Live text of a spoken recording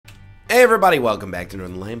Hey everybody, welcome back to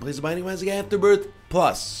Northernlion Plays the Binding of Isaac Afterbirth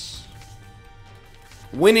Plus.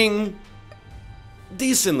 Winning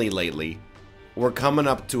decently lately. We're coming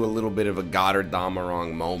up to a little bit of a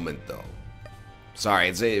Goddard-Damarong moment though. Sorry,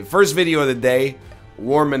 it's a first video of the day,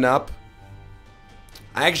 warming up.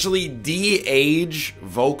 I actually de-age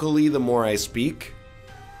vocally the more I speak.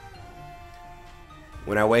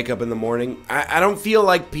 When I wake up in the morning, I don't feel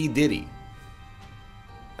like P. Diddy.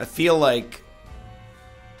 I feel like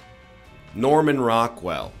Norman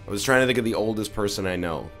Rockwell. I was trying to think of the oldest person I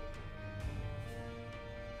know.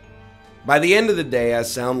 By the end of the day, I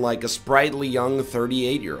sound like a sprightly young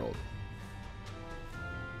 38-year-old.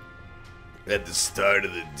 At the start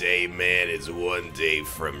of the day, man, is one day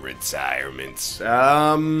from retirement.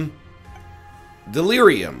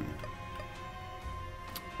 Delirium.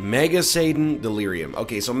 Mega Satan Delirium.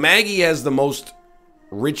 Okay, so Maggie has the most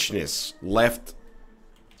richness left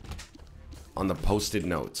on the posted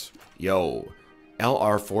notes. Yo,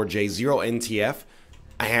 LR4J0NTF.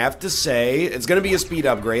 I have to say, it's going to be a speed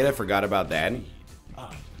upgrade. I forgot about that.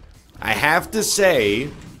 I have to say,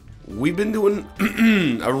 we've been doing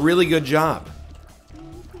a really good job.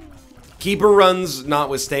 Keeper runs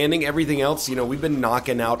notwithstanding, everything else, you know, we've been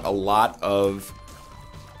knocking out a lot of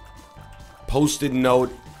posted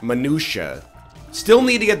note minutia. Still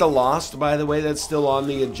need to get the Lost, by the way. That's still on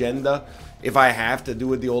the agenda. If I have to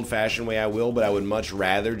do it the old-fashioned way, I will, but I would much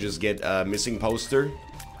rather just get a missing poster.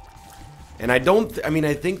 And I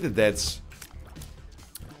think that that's...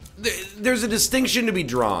 There's a distinction to be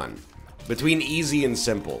drawn between easy and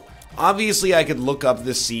simple. Obviously, I could look up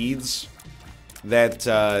the seeds that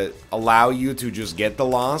allow you to just get the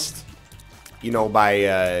Lost. You know,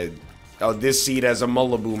 by, oh, this seed has a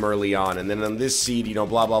Mullaboom early on, and then on this seed, you know,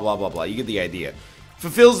 blah, blah, blah, blah, blah. You get the idea.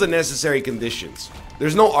 Fulfills the necessary conditions.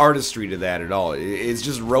 There's no artistry to that at all. It's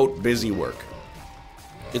just rote busy work.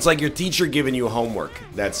 It's like your teacher giving you homework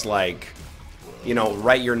that's like, you know,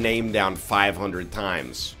 write your name down 500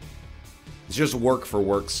 times. It's just work for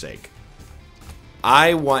work's sake.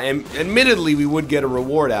 Admittedly, we would get a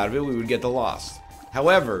reward out of it. We would get the Lost.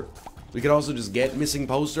 However, we could also just get missing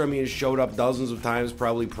poster. I mean, it showed up dozens of times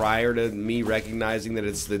probably prior to me recognizing that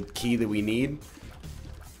it's the key that we need.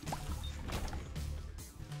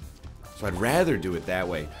 So I'd rather do it that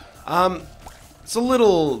way. It's a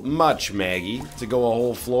little much, Maggie, to go a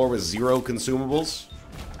whole floor with 0 consumables.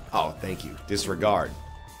 Oh, thank you. Disregard.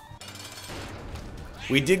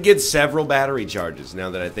 We did get several battery charges,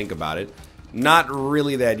 now that I think about it. Not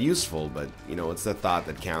really that useful, but, you know, it's the thought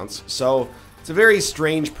that counts. So, it's a very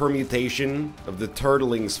strange permutation of the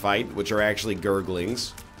turtlings fight, which are actually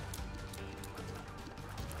gurglings.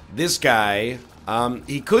 This guy,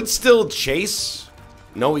 he could still chase.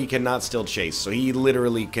 No, he cannot still chase, so he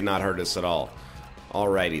literally cannot hurt us at all.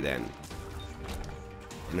 Alrighty then.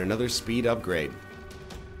 And another speed upgrade.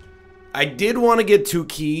 I did want to get 2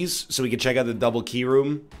 keys so we could check out the double key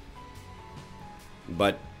room,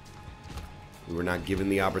 but we were not given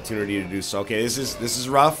the opportunity to do so. Okay, this is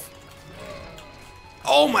rough.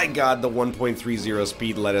 Oh my god, the 1.30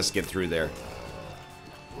 speed let us get through there.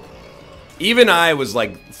 Even I was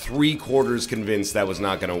like 3/4 convinced that was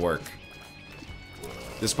not going to work.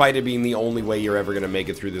 Despite it being the only way you're ever going to make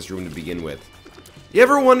it through this room to begin with. You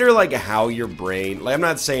ever wonder, like, how your brain... Like, I'm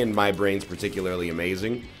not saying my brain's particularly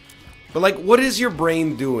amazing. But, like, what is your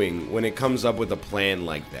brain doing when it comes up with a plan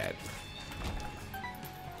like that?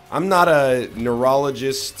 I'm not a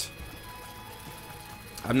neurologist.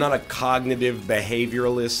 I'm not a cognitive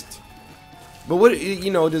behavioralist. But what,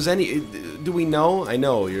 you know, do we know? I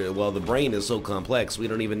know, well, the brain is so complex, we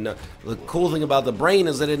don't even know. The cool thing about the brain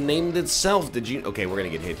is that it named itself. Did you? Okay, we're gonna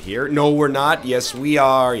get hit here. No, we're not. Yes, we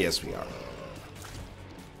are. Yes, we are.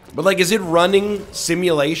 But, like, is it running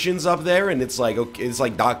simulations up there? And it's like, okay, it's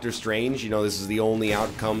like Doctor Strange, you know, this is the only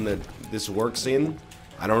outcome that this works in?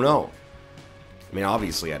 I don't know. I mean,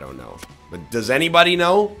 obviously I don't know. But does anybody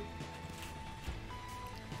know?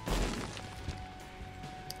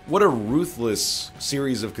 What a ruthless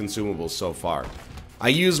series of consumables so far. I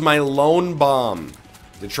use my lone bomb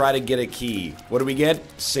to try to get a key. What do we get?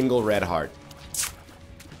 Single red heart.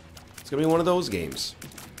 It's gonna be one of those games.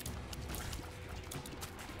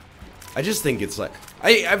 I just think it's like...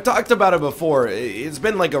 I've talked about it before. It's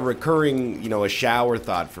been like a recurring, you know, a shower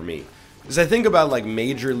thought for me. As I think about, like,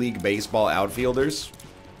 Major League Baseball outfielders.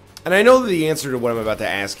 And I know that the answer to what I'm about to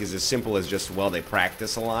ask is as simple as just, well, they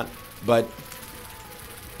practice a lot. But...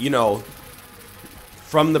 you know,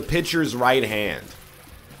 from the pitcher's right hand,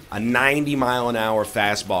 a 90-mile-an-hour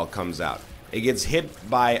fastball comes out. It gets hit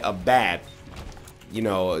by a bat you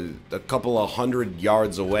know, a couple of 100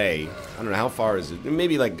 yards away. I don't know, how far is it?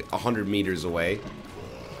 Maybe like 100 meters away.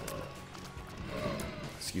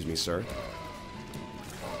 Excuse me, sir.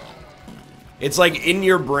 It's like in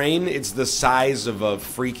your brain, it's the size of a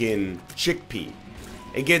freaking chickpea.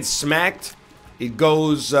 It gets smacked. It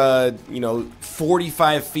goes, you know,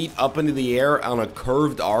 45 feet up into the air on a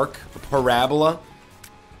curved arc, a parabola.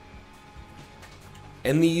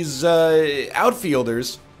 And these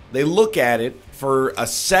outfielders, they look at it for a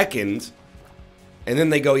second, and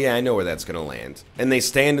then they go, yeah, I know where that's going to land. And they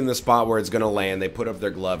stand in the spot where it's going to land, they put up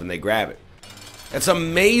their glove, and they grab it. That's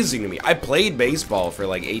amazing to me. I played baseball for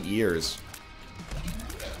like 8 years.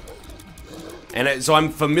 And so I'm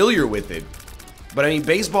familiar with it. But I mean,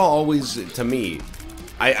 baseball always, to me,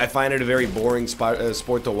 I find it a very boring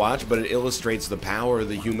sport to watch, but it illustrates the power of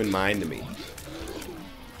the human mind to me.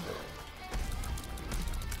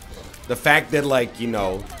 The fact that, like, you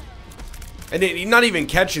know, and not even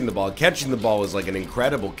catching the ball. Catching the ball is like an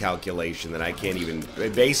incredible calculation that I can't even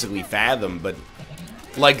basically fathom, but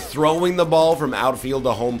like throwing the ball from outfield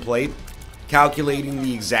to home plate, calculating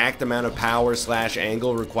the exact amount of power /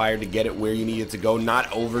 angle required to get it where you need it to go,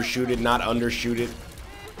 not overshoot it, not undershoot it.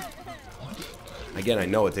 Again, I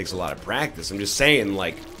know it takes a lot of practice. I'm just saying,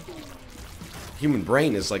 like, human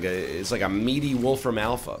brain is like it's like a meaty Wolfram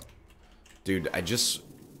Alpha. Dude, I just,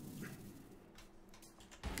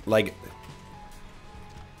 like,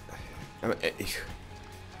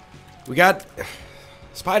 we got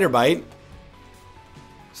Spider Bite,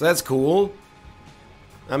 so that's cool.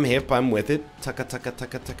 I'm hip, I'm with it. Tucka, tucka,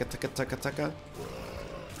 tucka, tucka, tucka, tucka, tucka.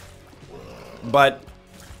 But,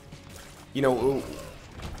 you know,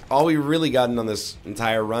 all we really gotten on this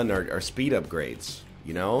entire run are speed upgrades,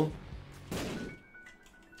 you know?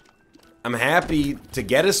 I'm happy to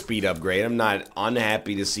get a speed upgrade. I'm not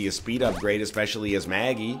unhappy to see a speed upgrade, especially as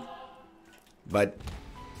Maggie. But,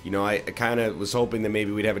 you know, I kind of was hoping that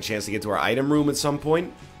maybe we'd have a chance to get to our item room at some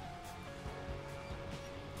point.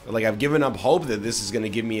 Like, I've given up hope that this is going to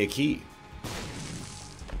give me a key.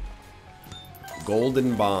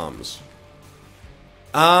 Golden bombs.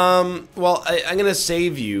 Well, I'm going to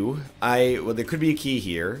save you. Well, there could be a key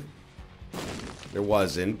here. There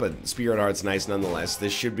wasn't, but Spirit Heart's nice nonetheless.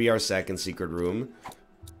 This should be our second secret room.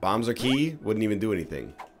 Bombs are key? Wouldn't even do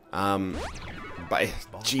anything.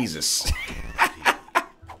 Jesus.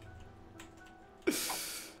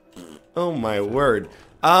 Oh, my word.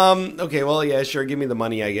 Okay, well, yeah, sure, give me the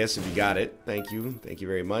money, I guess, if you got it. Thank you. Thank you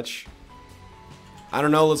very much. I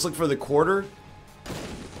don't know, let's look for the quarter.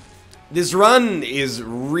 This run is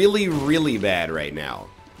really, really bad right now.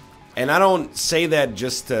 And I don't say that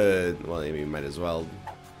just to, well, I mean, might as well,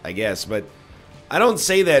 I guess, but I don't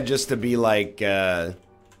say that just to be like, you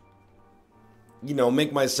know,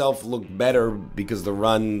 make myself look better because the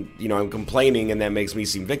run, you know, I'm complaining and that makes me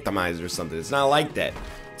seem victimized or something. It's not like that.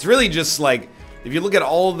 It's really just like, if you look at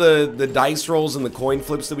all the dice rolls and the coin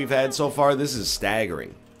flips that we've had so far, this is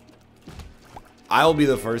staggering. I'll be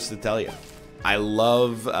the first to tell you. I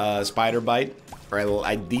love Spider Bite, or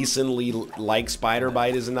I decently like Spider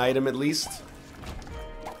Bite as an item at least.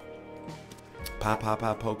 Pop, pop,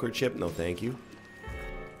 pop, poker chip. No, thank you.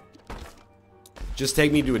 Just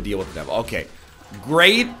take me to a deal with the devil. Okay.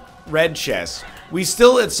 Great red chest. We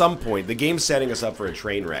still, at some point, the game's setting us up for a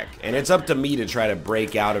train wreck, and it's up to me to try to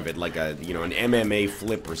break out of it like a, you know, an MMA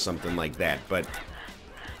flip or something like that, but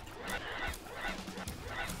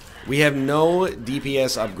we have no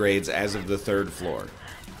DPS upgrades as of the 3rd floor.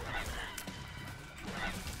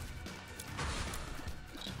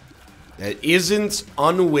 That isn't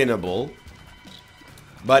unwinnable,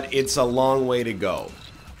 but it's a long way to go.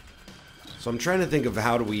 So I'm trying to think of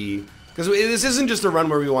how do we... Because this isn't just a run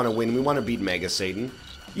where we want to win. We want to beat Mega Satan.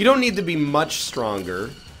 You don't need to be much stronger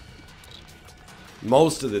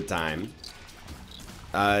most of the time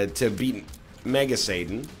to beat Mega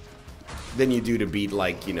Satan than you do to beat,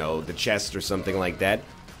 like, you know, the chest or something like that.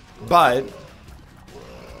 But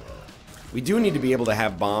we do need to be able to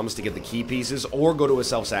have bombs to get the key pieces or go to a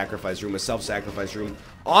self-sacrifice room. A self-sacrifice room,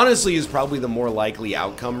 honestly, is probably the more likely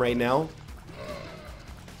outcome right now.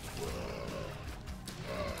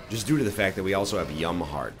 Just due to the fact that we also have Yum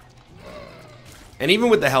Heart. And even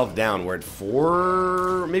with the health down, we're at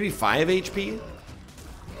 4, maybe 5 HP?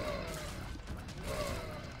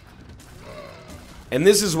 And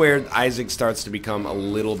this is where Isaac starts to become a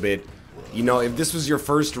little bit... You know, if this was your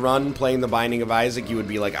first run playing The Binding of Isaac, you would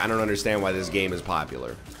be like, I don't understand why this game is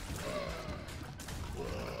popular.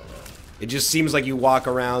 It just seems like you walk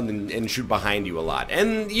around and shoot behind you a lot.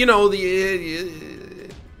 And, you know,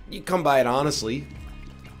 you come by it honestly.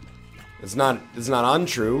 It's not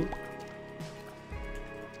untrue.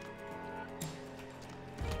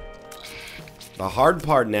 The hard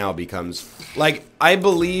part now becomes, like, I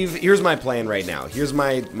believe, here's my plan right now. Here's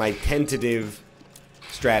my tentative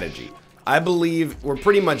strategy. I believe we're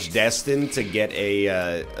pretty much destined to get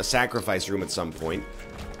a sacrifice room at some point.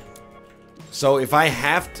 So if I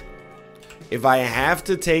have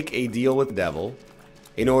to take a deal with the devil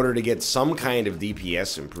in order to get some kind of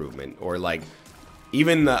DPS improvement, or like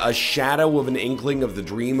even a shadow of an inkling of the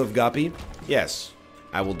dream of Guppy, yes,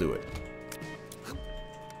 I will do it.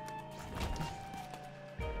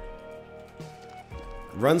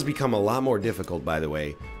 Runs become a lot more difficult, by the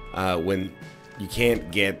way, when you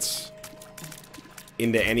can't get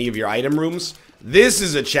into any of your item rooms. This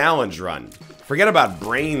is a challenge run. Forget about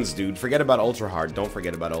brains, dude. Forget about ultra hard. Don't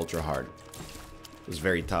forget about ultra hard. It was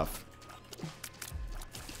very tough.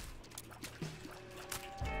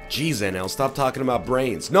 Jeez, NL, stop talking about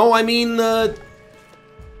brains. No, I mean,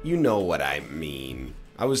 you know what I mean.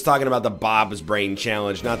 I was talking about the Bob's Brain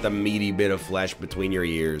Challenge, not the meaty bit of flesh between your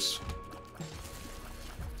ears.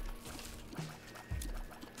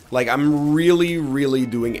 Like, I'm really, really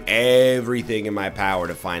doing everything in my power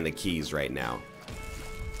to find the keys right now.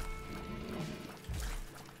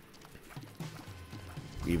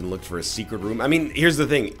 We even looked for a secret room. I mean, here's the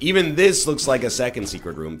thing. Even this looks like a second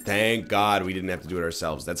secret room. Thank God we didn't have to do it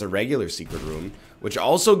ourselves. That's a regular secret room, which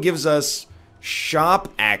also gives us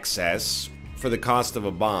shop access for the cost of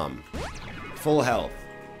a bomb. Full health.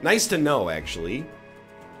 Nice to know, actually, in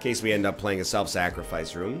case we end up playing a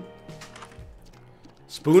self-sacrifice room.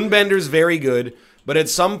 Spoonbender's very good, but at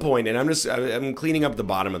some point, and I'm cleaning up the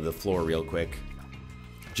bottom of the floor real quick,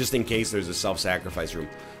 just in case there's a self-sacrifice room.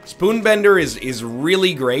 Spoonbender is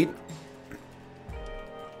really great,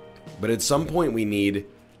 but at some point we need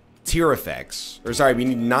tier effects. Or sorry, we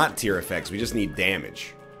need not tier effects, we just need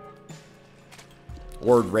damage.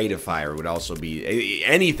 Or rate of fire would also be,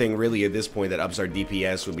 anything really at this point that ups our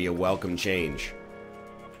DPS would be a welcome change.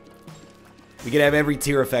 We could have every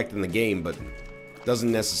tier effect in the game, but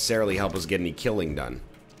doesn't necessarily help us get any killing done.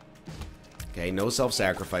 Okay, no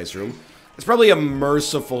self-sacrifice room. It's probably a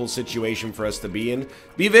merciful situation for us to be in.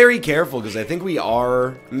 Be very careful, because I think we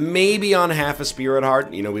are maybe on half a spirit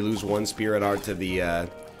heart. You know, we lose one spirit heart to the,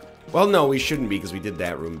 well, no, we shouldn't be, because we did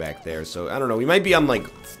that room back there. So, I don't know, we might be on, like,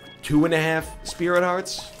 2.5 spirit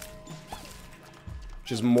hearts.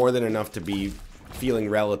 Which is more than enough to be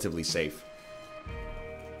feeling relatively safe.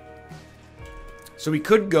 So we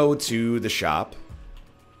could go to the shop.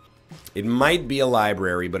 It might be a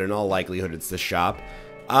library, but in all likelihood it's the shop.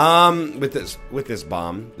 With this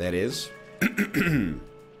bomb, that is.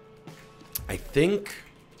 I think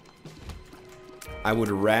I would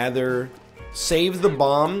rather save the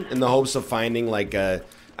bomb in the hopes of finding like a...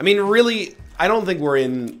 I mean, really, I don't think we're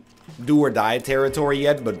in do or die territory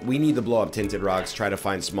yet, but we need to blow up tinted rocks, try to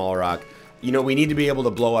find small rock. You know, we need to be able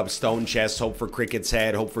to blow up stone chests, hope for Cricket's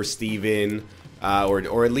head, hope for Steven,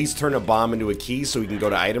 or at least turn a bomb into a key so we can go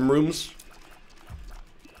to item rooms.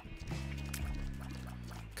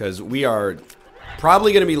 Because we are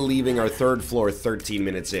probably going to be leaving our third floor 13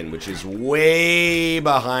 minutes in, which is way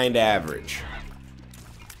behind average.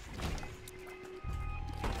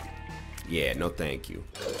 Yeah, no thank you.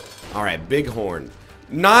 Alright, Bighorn.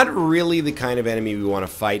 Not really the kind of enemy we want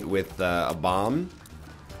to fight with a bomb.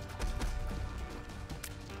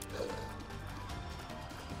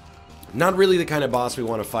 Not really the kind of boss we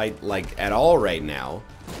want to fight, like, at all right now.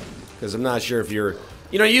 Because I'm not sure if you're...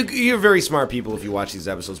 You know, you're very smart people if you watch these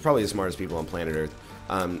episodes. Probably the smartest people on planet Earth.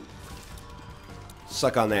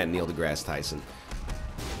 Suck on that, Neil deGrasse Tyson.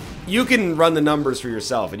 You can run the numbers for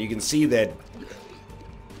yourself, and you can see that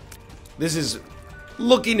this is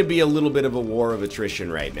looking to be a little bit of a war of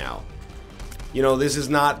attrition right now. You know, this is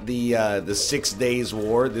not the 6 days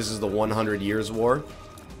war. This is the 100 years war.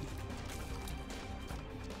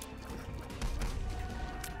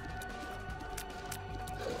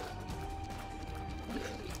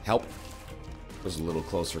 Help. Was a little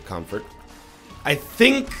closer comfort. I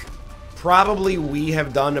think probably we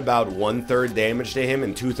have done about 1/3 damage to him,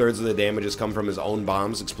 and 2/3 of the damage has come from his own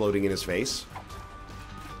bombs exploding in his face.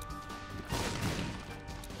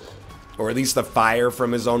 Or at least the fire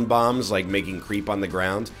from his own bombs, like making creep on the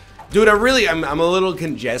ground. Dude, I'm a little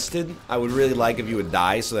congested. I would really like if you would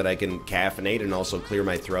die so that I can caffeinate and also clear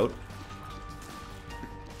my throat.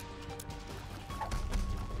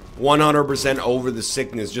 100% over the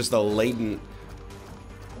sickness, just a latent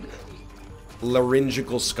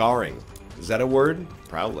laryngeal scarring. Is that a word?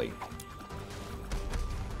 Probably.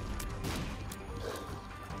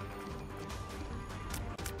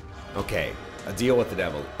 Okay, a deal with the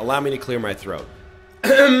devil. Allow me to clear my throat.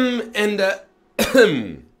 And,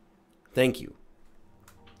 thank you.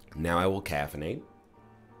 Now I will caffeinate.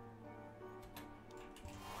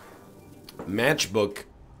 Matchbook.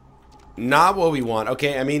 Not what we want.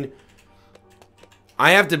 Okay, I mean,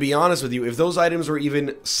 I have to be honest with you, if those items were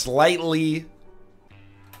even slightly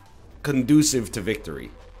conducive to victory,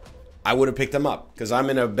 I would have picked them up, because I'm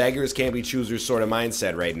in a beggars can't be choosers sort of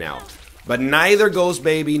mindset right now. But neither Ghost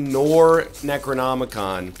Baby nor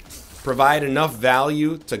Necronomicon provide enough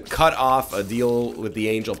value to cut off a deal with the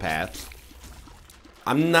Angel Path.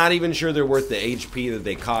 I'm not even sure they're worth the HP that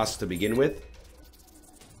they cost to begin with.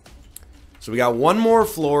 So we got one more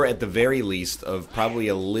floor at the very least of probably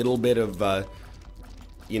a little bit of,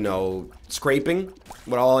 you know, scraping.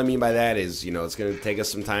 What all I mean by that is, you know, it's going to take us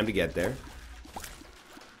some time to get there.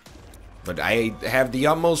 But I have the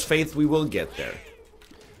utmost faith we will get there.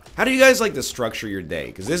 How do you guys like to structure your day?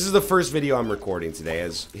 Because this is the first video I'm recording today,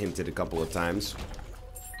 as hinted a couple of times.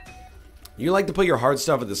 You like to put your hard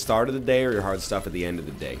stuff at the start of the day or your hard stuff at the end of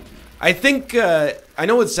the day? I think, I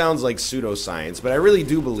know it sounds like pseudoscience, but I really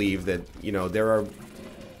do believe that, you know, there are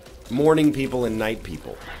morning people and night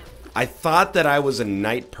people. I thought that I was a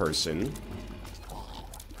night person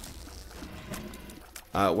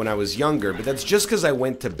when I was younger, but that's just because I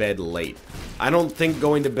went to bed late. I don't think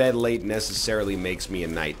going to bed late necessarily makes me a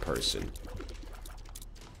night person.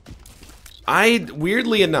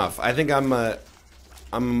 Weirdly enough, I think I'm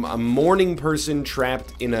a morning person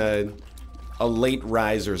trapped in a late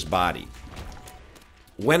riser's body.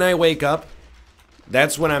 When I wake up,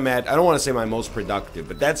 that's when I'm at, I don't want to say my most productive,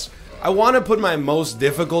 but that's, I want to put my most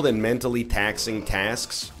difficult and mentally taxing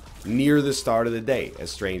tasks near the start of the day,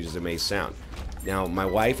 as strange as it may sound. Now, my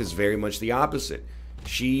wife is very much the opposite.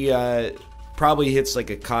 She probably hits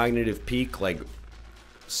like a cognitive peak like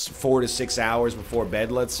 4 to 6 hours before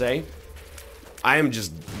bed, let's say. I am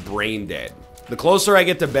just brain dead. The closer I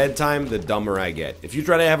get to bedtime, the dumber I get. If you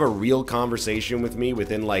try to have a real conversation with me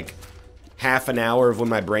within like half an hour of when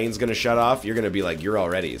my brain's gonna shut off, you're gonna be like, you're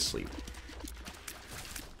already asleep.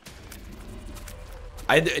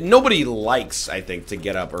 Nobody likes, I think, to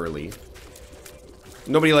get up early.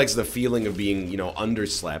 Nobody likes the feeling of being, you know,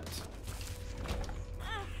 underslept.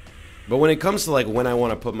 But when it comes to like when I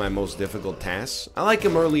want to put my most difficult tasks, I like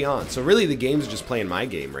them early on. So really the game's just playing my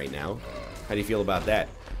game right now. How do you feel about that?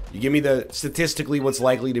 You give me the statistically what's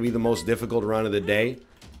likely to be the most difficult run of the day,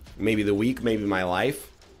 maybe the week, maybe my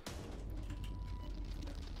life.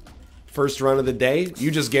 First run of the day,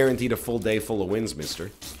 you just guaranteed a full day full of wins,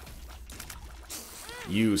 mister.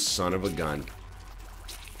 You son of a gun.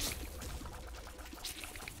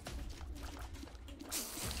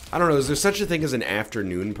 I don't know, is there such a thing as an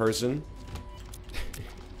afternoon person?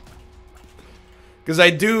 Because I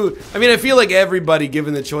mean, I feel like everybody,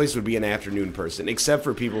 given the choice, would be an afternoon person, except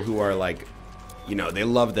for people who are like, you know, they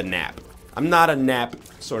love the nap. I'm not a nap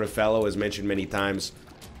sort of fellow, as mentioned many times.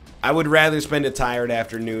 I would rather spend a tired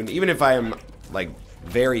afternoon, even if I am, like,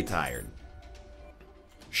 very tired.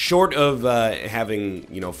 Short of having,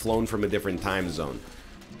 you know, flown from a different time zone.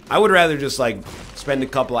 I would rather just, like, spend a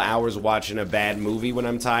couple of hours watching a bad movie when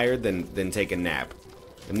I'm tired than take a nap.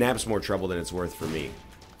 A nap's more trouble than it's worth for me.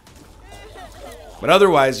 But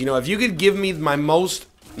otherwise, you know, if you could give me my most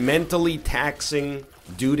mentally taxing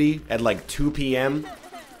duty at, like, 2 p.m.,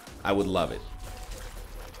 I would love it.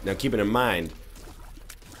 Now, keeping in mind,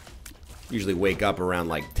 I usually wake up around,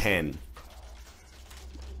 like, 10.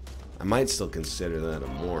 I might still consider that a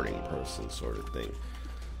morning person sort of thing.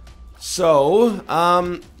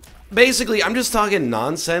 So, basically, I'm just talking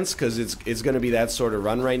nonsense because it's going to be that sort of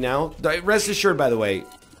run right now. Rest assured, by the way,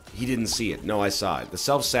 he didn't see it. No, I saw it. The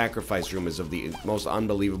self-sacrifice room is of the most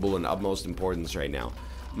unbelievable and utmost importance right now.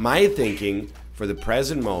 My thinking for the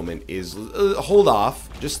present moment is hold off,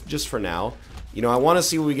 just for now. You know, I want to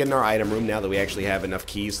see what we get in our item room now that we actually have enough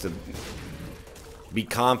keys to be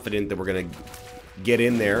confident that we're going to get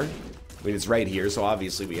in there. I mean, it's right here, so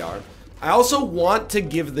obviously we are. I also want to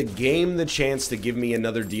give the game the chance to give me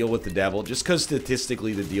another deal with the devil, just because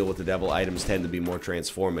statistically the deal with the devil items tend to be more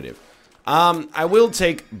transformative. I will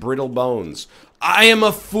take brittle bones. I am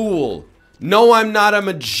a fool. No, I'm not. I'm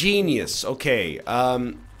a genius. Okay,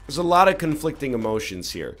 there's a lot of conflicting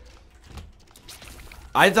emotions here.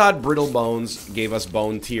 I thought brittle bones gave us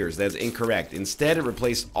bone tears. That's incorrect. Instead, it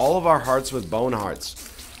replaced all of our hearts with bone hearts,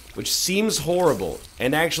 which seems horrible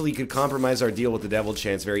and actually could compromise our deal with the devil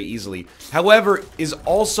chance very easily. However, is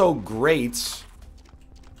also great.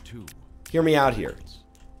 Hear me out here.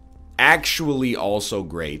 Actually also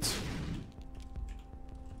great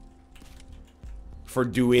for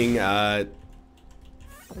doing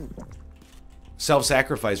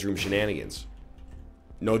self-sacrifice room shenanigans.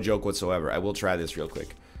 No joke whatsoever. I will try this real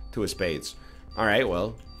quick. 2 of spades. Alright,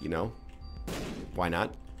 well, you know. Why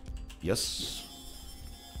not? Yes.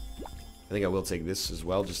 I think I will take this as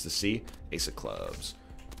well, just to see. Ace of clubs.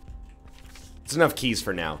 It's enough keys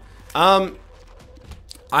for now.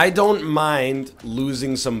 I don't mind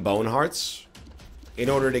losing some bone hearts in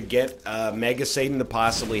order to get Mega Satan to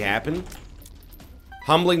possibly happen.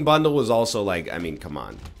 Humbling Bundle was also like, I mean, come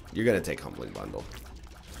on. You're gonna take Humbling Bundle.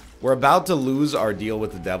 We're about to lose our deal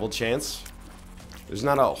with the Devil Chance. There's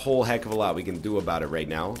not a whole heck of a lot we can do about it right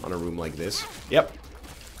now on a room like this. Yep.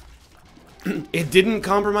 It didn't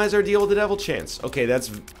compromise our deal with the Devil Chance. Okay, that's...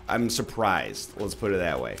 I'm surprised. Let's put it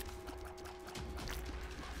that way.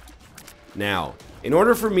 Now, in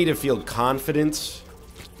order for me to feel confident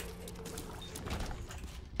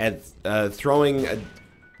at throwing a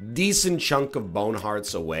decent chunk of bone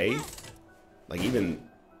hearts away, like even...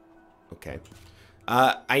 Okay.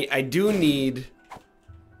 I do need...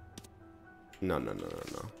 No.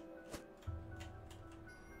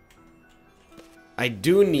 I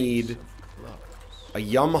do need a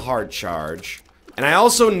Yum Heart charge. And I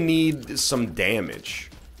also need some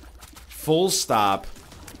damage. Full stop.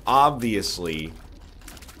 Obviously.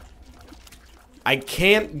 I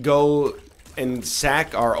can't go and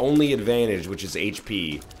sack our only advantage, which is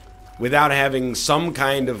HP, without having some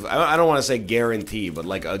kind of... I don't want to say guarantee, but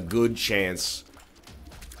like a good chance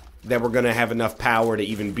that we're going to have enough power to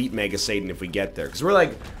even beat Mega Satan if we get there. Because we're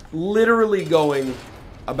like literally going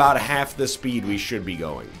about half the speed we should be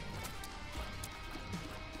going.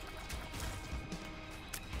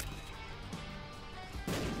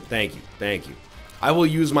 Thank you, thank you. I will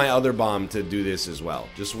use my other bomb to do this as well.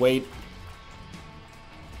 Just wait.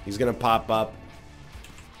 He's going to pop up.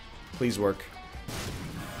 Please work.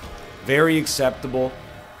 Very acceptable.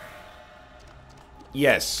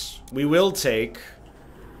 Yes, we will take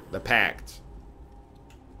the Pact.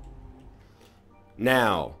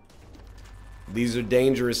 Now, these are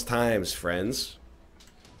dangerous times, friends.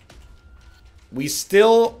 We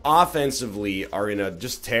still, offensively, are in a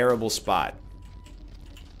just terrible spot.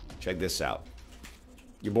 Check this out.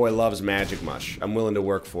 Your boy loves Magic Mush. I'm willing to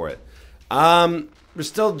work for it. We're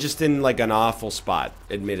still just in, like, an awful spot,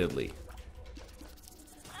 admittedly.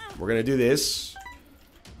 We're gonna do this.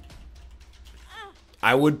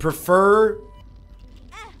 I would prefer...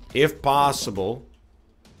 if possible.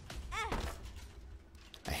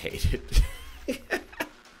 I hate it.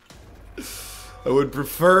 I would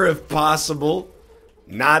prefer, if possible,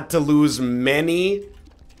 not to lose many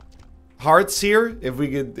hearts here. If we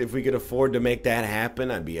could afford to make that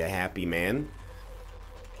happen, I'd be a happy man.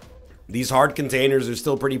 These heart containers are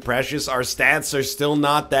still pretty precious. Our stats are still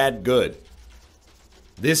not that good.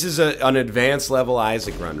 This is an advanced level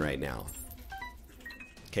Isaac run right now.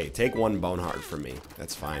 Okay, take one bone heart from me.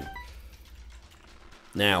 That's fine.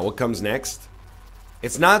 Now, what comes next?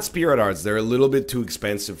 It's not spirit hearts. They're a little bit too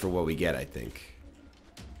expensive for what we get, I think.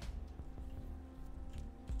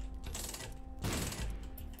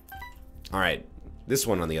 Alright. This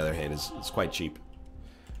one, on the other hand, is quite cheap.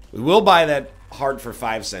 We will buy that heart for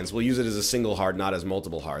 5 cents. We'll use it as a single heart, not as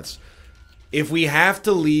multiple hearts. If we have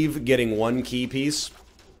to leave getting one key piece,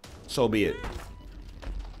 so be it.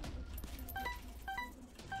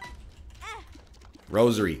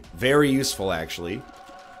 Rosary. Very useful, actually.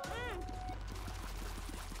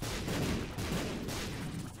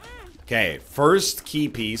 Okay, first key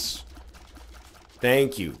piece.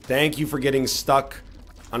 Thank you. Thank you for getting stuck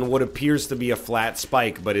on what appears to be a flat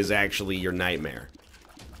spike, but is actually your nightmare.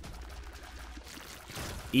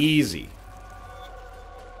 Easy.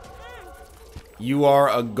 You are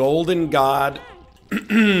a golden god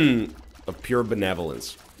of pure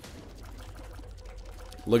benevolence.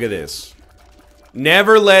 Look at this.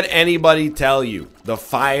 Never let anybody tell you the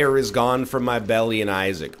fire is gone from my belly in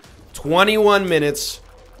Isaac. 21 minutes,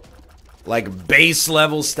 like base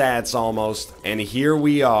level stats almost, and here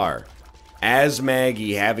we are, as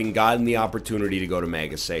Maggie, having gotten the opportunity to go to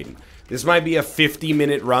Mega Satan. This might be a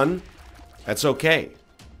 50-minute run. That's okay.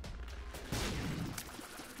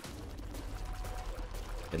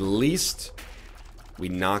 At least we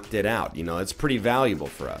knocked it out. You know, it's pretty valuable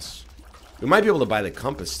for us. We might be able to buy the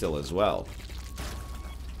compass still as well.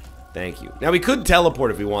 Thank you. Now, we could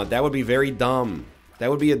teleport if we want. That would be very dumb. That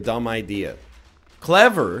would be a dumb idea.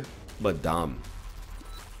 Clever, but dumb.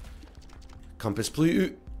 Compass,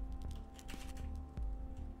 please.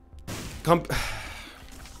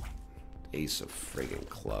 Ace of friggin'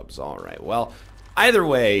 clubs. Alright, well, either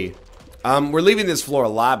way, we're leaving this floor a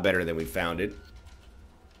lot better than we found it.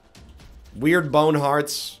 Weird bone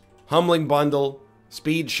hearts, humbling bundle,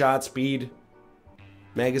 speed, shot speed,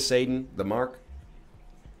 Mega Satan, the mark.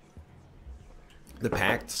 The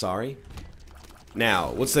Pact, sorry.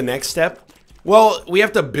 Now, what's the next step? Well, we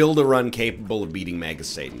have to build a run capable of beating Mega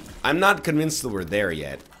Satan. I'm not convinced that we're there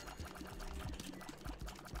yet.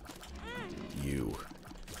 You.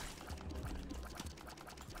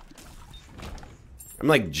 I'm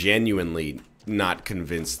like genuinely not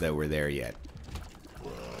convinced that we're there yet.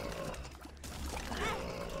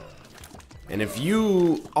 And if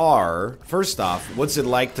you are, first off, what's it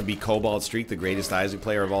like to be Cobalt Streak, the greatest Isaac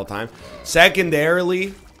player of all time?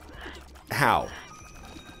 Secondarily, how?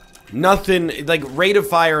 Nothing, like, rate of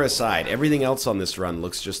fire aside, everything else on this run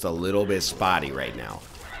looks just a little bit spotty right now.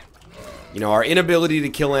 You know, our inability to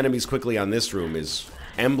kill enemies quickly on this room is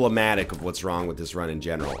emblematic of what's wrong with this run in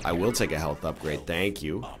general. I will take a health upgrade, thank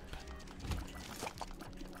you.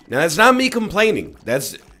 Now, that's not me complaining.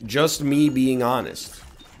 That's just me being honest.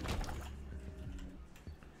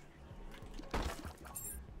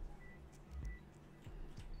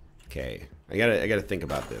 Okay, I gotta think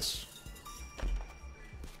about this.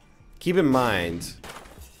 Keep in mind,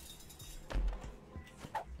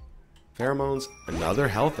 pheromones, another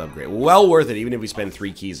health upgrade. Well worth it, even if we spend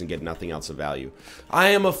 3 keys and get nothing else of value. I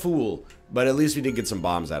am a fool, but at least we did get some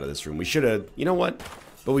bombs out of this room. We should have, you know what?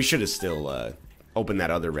 But we should have still opened that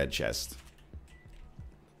other red chest.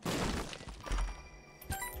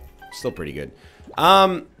 Still pretty good.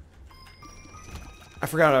 I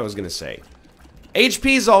forgot what I was gonna say.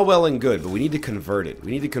 HP is all well and good, but we need to convert it.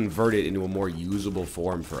 We need to convert it into a more usable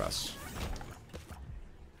form for us.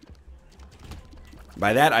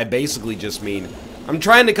 By that, I basically just mean, I'm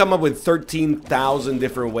trying to come up with 13,000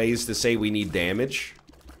 different ways to say we need damage.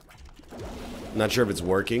 I'm not sure if it's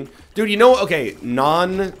working. Dude, you know, okay,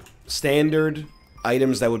 non-standard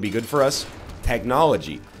items that would be good for us.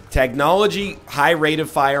 Technology. Technology, high rate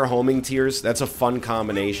of fire, homing tiers, that's a fun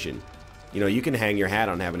combination. You know, you can hang your hat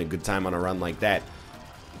on having a good time on a run like that.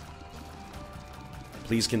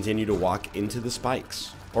 Please continue to walk into the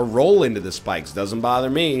spikes. Or roll into the spikes. Doesn't bother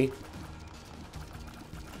me.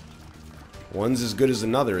 One's as good as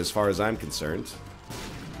another as far as I'm concerned.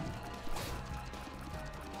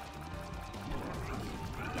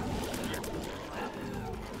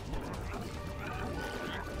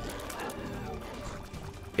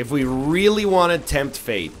 If we really want to tempt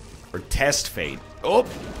fate, or test fate. Oh!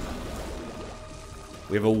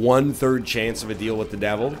 We have a 1/3 chance of a deal with the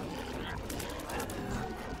devil.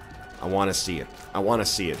 I want to see it. I want to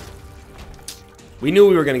see it. We knew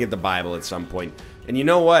we were going to get the Bible at some point. And you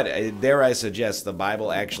know what? Dare I suggest the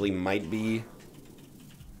Bible actually might be,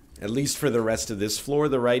 at least for the rest of this floor,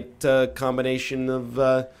 the right combination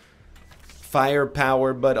of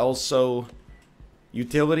firepower, but also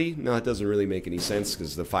utility? No, it doesn't really make any sense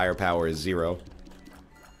because the firepower is 0.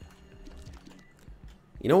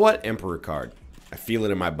 You know what? Emperor card. I feel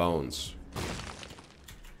it in my bones.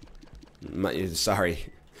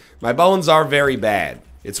 Sorry. My bones are very bad.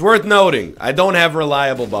 It's worth noting, I don't have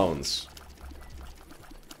reliable bones.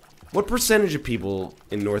 What percentage of people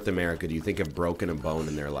in North America do you think have broken a bone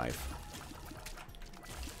in their life?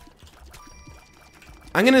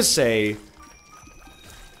 I'm gonna say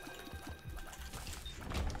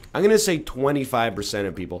 25%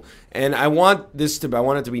 of people. And I want it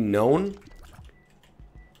to be known.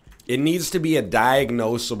 It needs to be a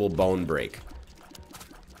diagnosable bone break.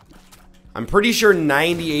 I'm pretty sure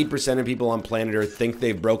 98% of people on planet Earth think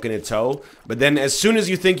they've broken a toe, but then as soon as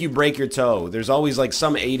you think you break your toe, there's always like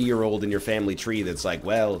some 80-year-old in your family tree that's like,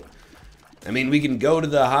 well, I mean, we can go to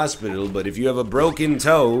the hospital, but if you have a broken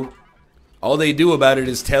toe, all they do about it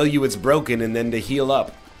is tell you it's broken and then to heal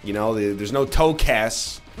up. You know, there's no toe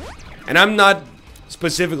casts. And I'm not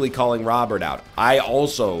specifically calling Robert out. I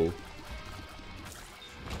also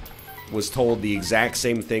was told the exact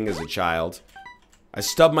same thing as a child. I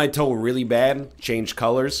stubbed my toe really bad, changed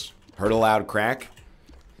colors, heard a loud crack.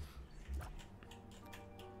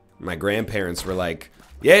 My grandparents were like,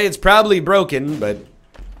 yeah, it's probably broken, but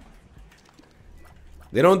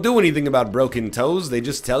they don't do anything about broken toes, they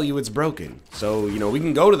just tell you it's broken. So, you know, we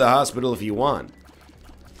can go to the hospital if you want.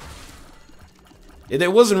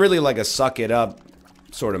 It wasn't really like a suck it up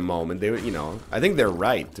sort of moment. They, you know, I think they're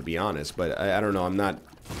right, to be honest, but I don't know, I'm not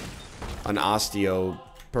an I'm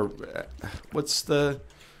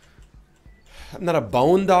not a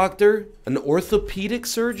bone doctor? An orthopedic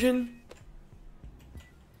surgeon?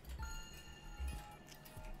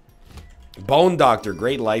 Bone doctor,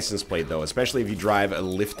 great license plate though, especially if you drive a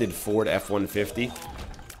lifted Ford F-150.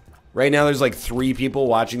 Right now there's like 3 people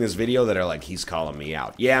watching this video that are like, he's calling me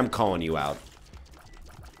out. Yeah, I'm calling you out.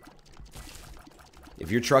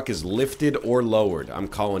 If your truck is lifted or lowered, I'm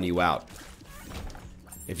calling you out.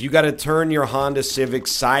 If you gotta turn your Honda Civic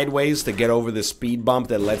sideways to get over the speed bump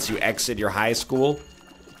that lets you exit your high school,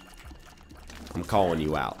 I'm calling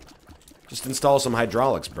you out. Just install some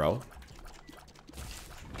hydraulics, bro.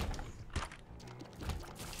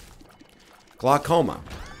 Glaucoma.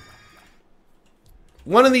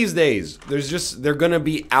 One of these days, they're gonna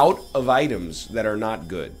be out of items that are not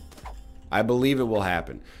good. I believe it will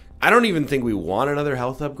happen. I don't even think we want another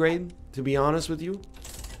health upgrade, to be honest with you.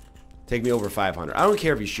 Take me over 500. I don't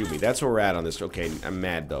care if you shoot me. That's where we're at on this. Okay, I'm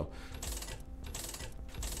mad though.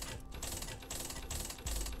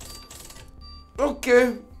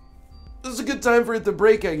 Okay. This is a good time for it to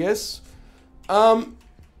break, I guess. And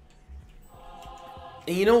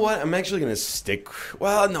you know what? I'm actually gonna stick.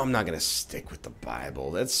 Well, no, I'm not gonna stick with the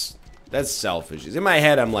Bible. That's selfish. In my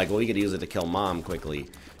head, I'm like, well, we could use it to kill mom quickly.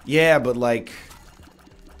 Yeah, but like,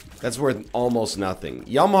 that's worth almost nothing.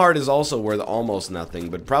 Yumheart is also worth almost nothing,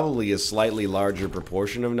 but probably a slightly larger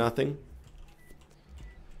proportion of nothing.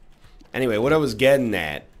 Anyway, what I was getting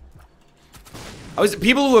at.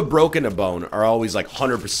 People who have broken a bone are always like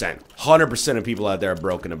 100%. 100% of people out there have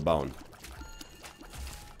broken a bone.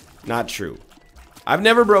 Not true. I've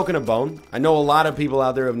never broken a bone. I know a lot of people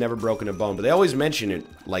out there who have never broken a bone, but they always mention it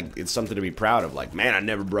like it's something to be proud of. Like, man, I've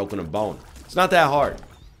never broken a bone. It's not that hard.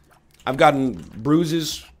 I've gotten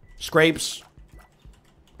bruises, scrapes.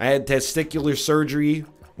 I had testicular surgery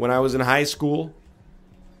when I was in high school.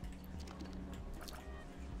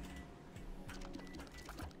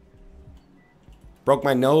 Broke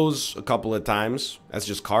my nose a couple of times. That's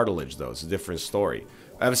just cartilage, though. It's a different story.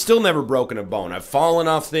 I've still never broken a bone. I've fallen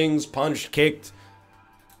off things, punched, kicked,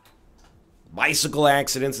 bicycle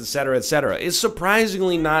accidents, etc., etc. It's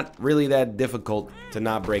surprisingly not really that difficult to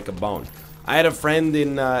not break a bone. I had a friend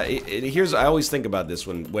in, I always think about this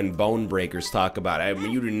when bone breakers talk about it. I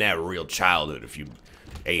mean, you didn't have a real childhood if you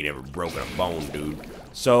ain't ever broken a bone, dude.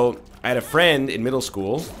 So, I had a friend in middle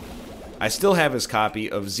school. I still have his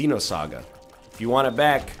copy of Xenosaga. If you want it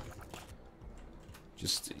back,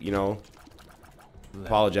 just, you know,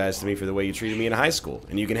 apologize to me for the way you treated me in high school,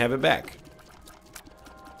 and you can have it back.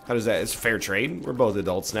 How does that? It's fair trade. We're both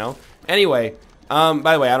adults now. Anyway, by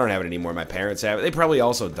the way, I don't have it anymore. My parents have it. They probably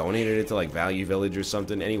also donated it to, like, Value Village or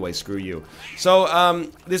something. Anyway, screw you. So,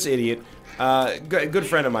 this idiot, good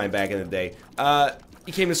friend of mine back in the day,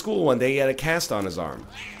 he came to school one day. He had a cast on his arm.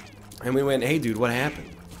 And we went, hey, dude, what happened?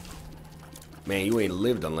 Man, you ain't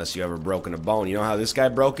lived unless you ever broken a bone. You know how this guy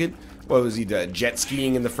broke it? What was he, jet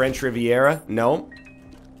skiing in the French Riviera? No.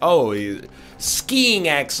 Oh, skiing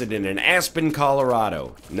accident in Aspen,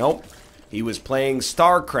 Colorado. Nope. He was playing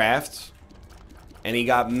StarCraft, and he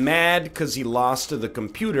got mad because he lost to the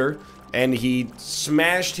computer, and he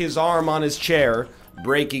smashed his arm on his chair,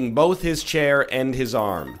 breaking both his chair and his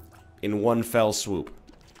arm in one fell swoop.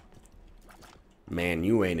 Man,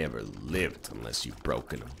 you ain't ever lived unless you've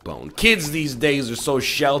broken a bone. Kids these days are so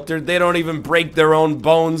sheltered, they don't even break their own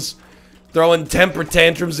bones, throwing temper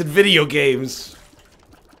tantrums in video games.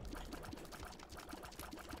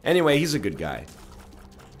 Anyway, he's a good guy.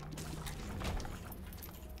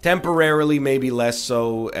 Temporarily, maybe less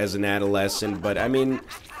so as an adolescent, but I mean,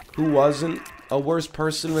 who wasn't a worse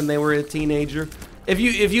person when they were a teenager? If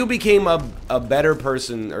you became a better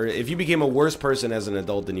person, or if you became a worse person as an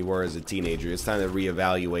adult than you were as a teenager, it's time to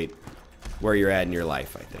reevaluate where you're at in your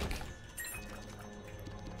life, I think.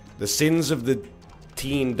 The sins of the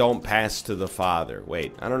teen don't pass to the father.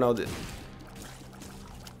 Wait, I don't know.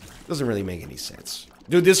 Doesn't really make any sense.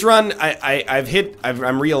 Dude, this run,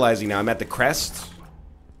 I'm realizing now, I'm at the crest.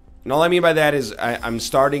 And all I mean by that is I'm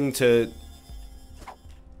starting to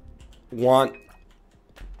want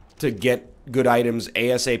to get good items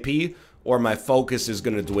ASAP, or my focus is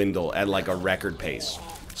going to dwindle at like a record pace.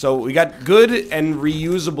 So we got good and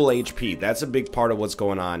reusable HP. That's a big part of what's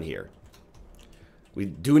going on here. We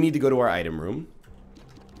do need to go to our item room.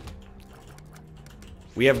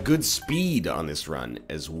 We have good speed on this run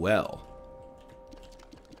as well.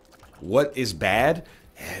 What is bad?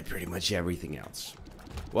 Pretty much everything else.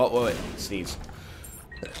 Well, wait, sneeze.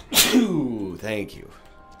 Thank you.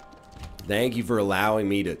 Thank you for allowing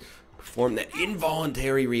me to perform that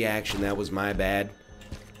involuntary reaction. That was my bad.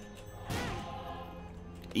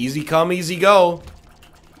 Easy come, easy go.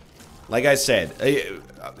 Like I said,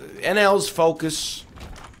 NL's focus,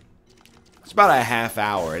 it's about a half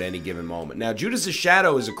hour at any given moment. Now, Judas'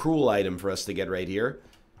 Shadow is a cruel item for us to get right here.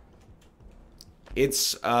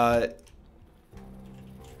 It's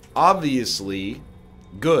obviously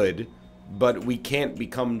good, but we can't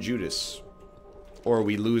become Judas, or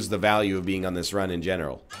we lose the value of being on this run in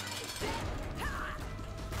general.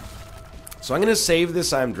 So I'm going to save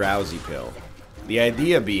this I'm Drowsy pill. The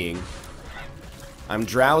idea being, I'm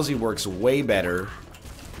Drowsy works way better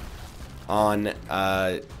on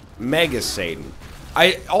Mega Satan.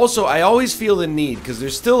 I always feel the need, because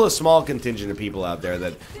there's still a small contingent of people out there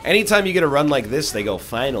that anytime you get a run like this, they go,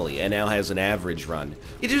 finally, NL has an average run.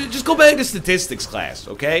 Just go back to statistics class,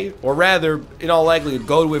 okay? Or rather, in all likelihood,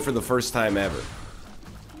 go to it for the first time ever.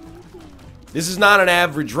 This is not an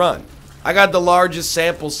average run. I got the largest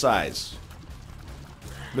sample size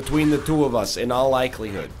between the two of us, in all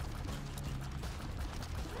likelihood.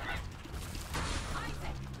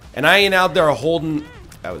 And I ain't out there holding...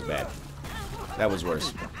 That was bad. That was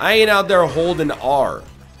worse. I ain't out there holding R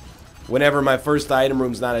whenever my first item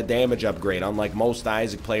room's not a damage upgrade, unlike most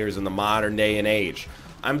Isaac players in the modern day and age.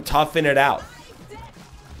 I'm toughing it out.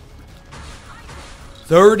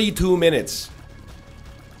 32 minutes.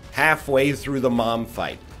 Halfway through the mom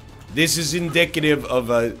fight. This is indicative of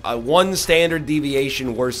a one standard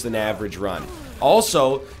deviation worse than average run.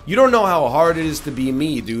 Also, you don't know how hard it is to be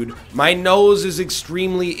me, dude. My nose is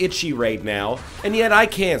extremely itchy right now, and yet I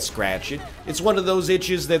can't scratch it. It's one of those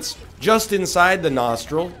itches that's just inside the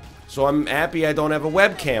nostril, so I'm happy I don't have a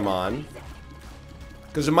webcam on.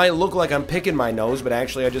 Because it might look like I'm picking my nose, but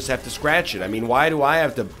actually I just have to scratch it. I mean, why do I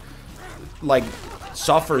have to, like,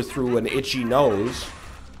 suffer through an itchy nose?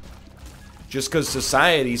 Just because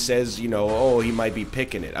society says, you know, oh, he might be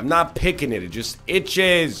picking it. I'm not picking it, it just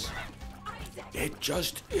itches. It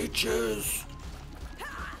just itches.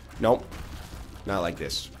 Nope. Not like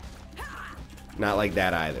this. Not like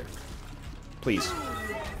that either. Please.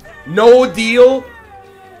 No deal?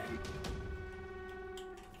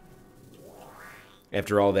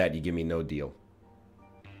 After all that, you give me no deal.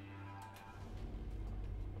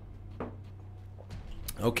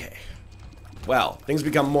 Okay. Well, things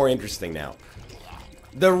become more interesting now.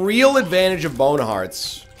 The real advantage of Bone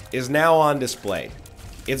Hearts is now on display.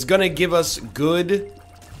 It's gonna give us good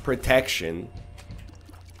protection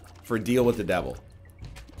for Deal with the Devil.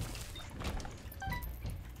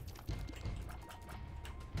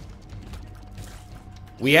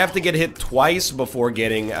 We have to get hit twice before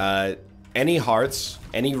getting any hearts,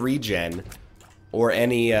 any regen, or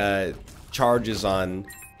any charges on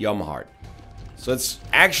Yum Heart. So it's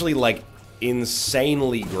actually like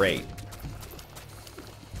insanely great.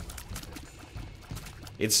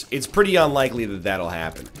 It's pretty unlikely that that'll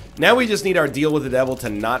happen. Now we just need our Deal with the Devil to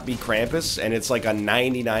not be Krampus, and it's like a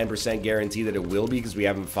 99% guarantee that it will be because we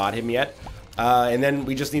haven't fought him yet. And then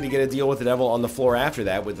we just need to get a Deal with the Devil on the floor after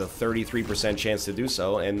that with a 33% chance to do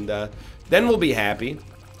so, and then we'll be happy.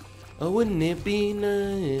 Oh, wouldn't it be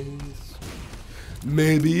nice?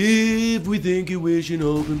 Maybe if we think you wish and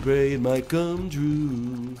hope and pray it might come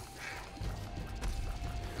true.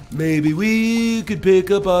 Maybe we could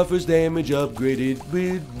pick up our first damage upgraded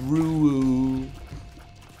with Roo.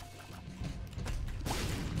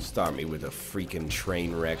 Start me with a freaking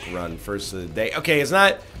train wreck run first of the day. Okay, it's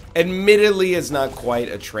not, admittedly, it's not quite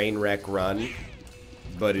a train wreck run,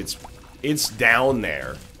 but it's down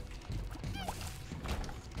there.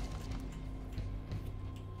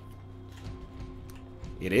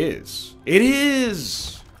 It is. It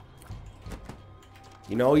is!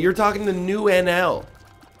 You know, you're talking to new NL.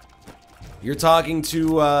 You're talking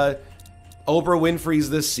to Oprah Winfrey's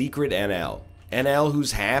The Secret NL. NL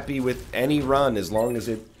who's happy with any run as long as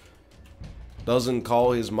it doesn't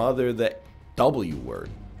call his mother the W word.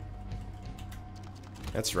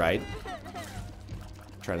 That's right.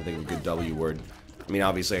 I'm trying to think of a good W word. I mean,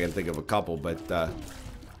 obviously I can think of a couple, but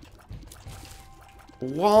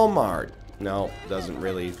Walmart. No, doesn't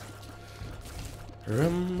really.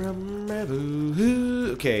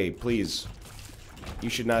 Okay, please. You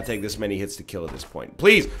should not take this many hits to kill at this point.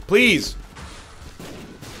 Please, please!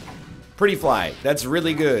 Pretty Fly, that's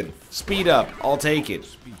really good. Speed up, I'll take it.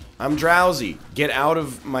 I'm drowsy. Get out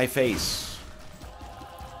of my face.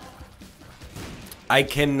 I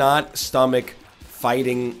cannot stomach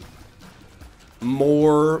fighting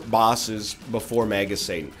more bosses before Mega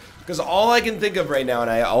Satan. Because all I can think of right now, and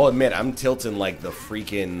I'll admit, I'm tilting like the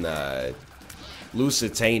freaking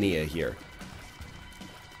Lusitania here.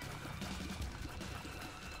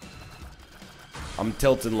 I'm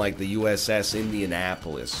tilting like the USS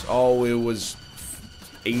Indianapolis. Oh, it was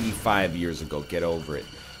 85 years ago. Get over it.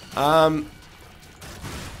 Help.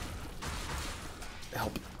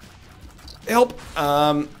 Help.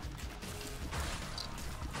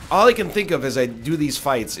 All I can think of as I do these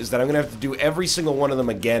fights is that I'm going to have to do every single one of them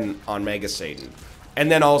again on Mega Satan.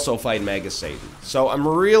 And then also fight Mega Satan. So I'm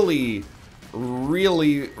really,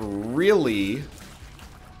 really, really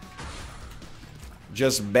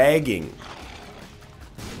just begging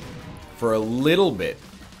for a little bit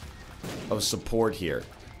of support here.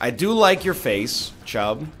 I do like your face,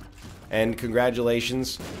 Chubb. And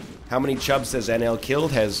congratulations. How many chubs has NL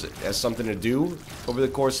killed has something to do over the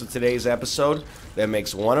course of today's episode. That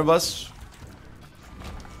makes one of us.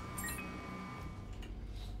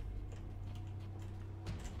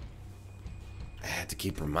 I had to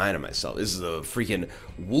keep reminding myself. This is the freaking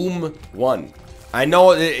womb 1. I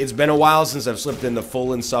know it's been a while since I've slipped into full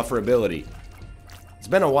insufferability. It's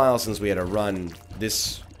been a while since we had a run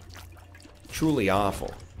this truly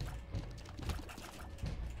awful.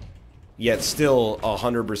 Yet still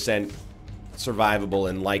 100% survivable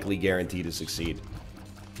and likely guaranteed to succeed.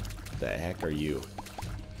 The heck are you?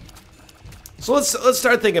 So let's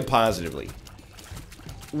start thinking positively.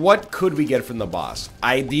 What could we get from the boss?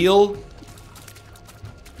 Ideal,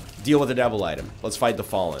 deal with the devil item. Let's fight the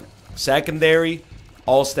fallen. Secondary,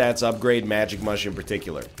 all stats upgrade, magic mush in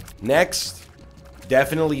particular. Next,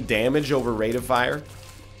 definitely damage over rate of fire.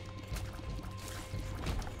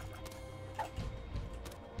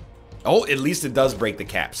 Oh, at least it does break the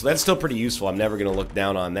cap. So that's still pretty useful. I'm never going to look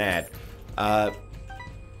down on that. And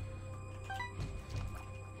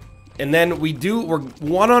then we're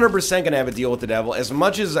 100% going to have a deal with the devil. As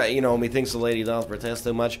much as, you know, methinks the lady doth protest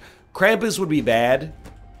too much, Krampus would be bad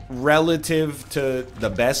relative to the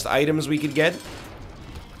best items we could get.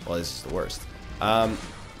 Well, this is the worst.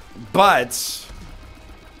 But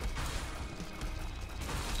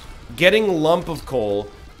getting Lump of Coal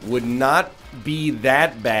would not be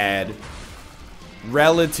that bad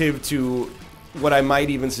relative to what I might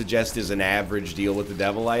even suggest is an average deal with the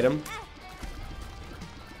devil item.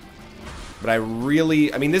 But I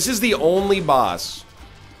mean, this is the only boss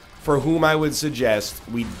for whom I would suggest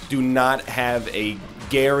we do not have a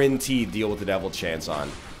guaranteed deal with the devil chance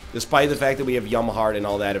on. Despite the fact that we have Yum Heart and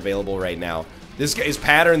all that available right now. This guy's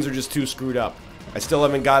patterns are just too screwed up. I still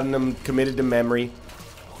haven't gotten them committed to memory.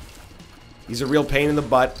 He's a real pain in the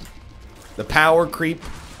butt. The power creep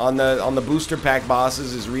on the booster pack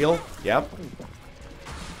bosses is real. Yep.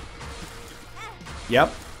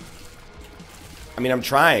 Yep. I mean, I'm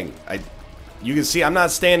trying. You can see I'm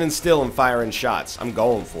not standing still and firing shots. I'm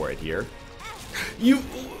going for it here.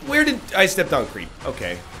 Where did I stepped on creep?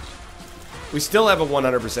 Okay. We still have a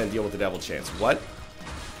 100% deal with the devil chance. What?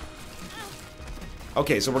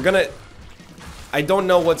 Okay, so we're gonna... I don't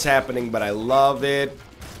know what's happening, but I love it.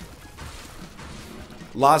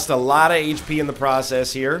 Lost a lot of HP in the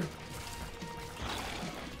process here.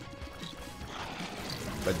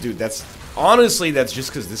 But dude, that's... honestly, that's just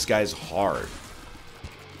because this guy's hard.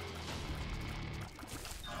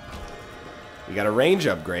 We got a range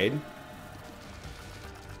upgrade.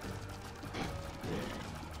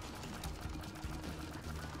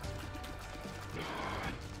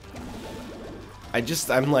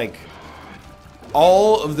 I'm like...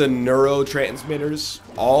 all of the neurotransmitters,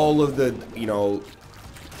 all of the, you know...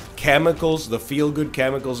 chemicals, the feel-good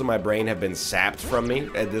chemicals in my brain have been sapped from me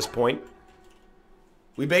at this point.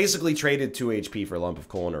 We basically traded 2 HP for a Lump of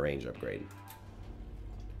Coal and a range upgrade.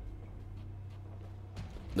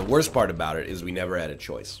 The worst part about it is we never had a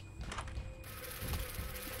choice.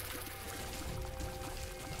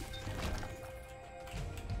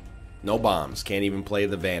 No bombs. Can't even play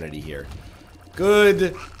the vanity here.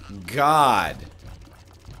 Good God.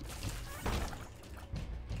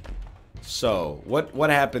 So, what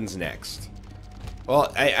happens next?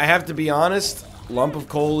 Well, I have to be honest, Lump of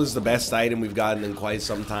Coal is the best item we've gotten in quite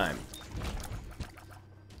some time.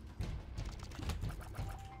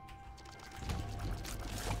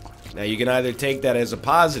 Now, you can either take that as a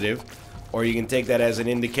positive, or you can take that as an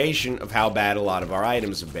indication of how bad a lot of our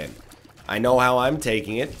items have been. I know how I'm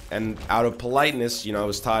taking it, and out of politeness, you know, I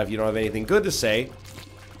was taught if you don't have anything good to say,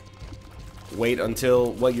 wait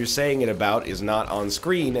until what you're saying it about is not on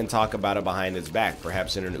screen and talk about it behind its back,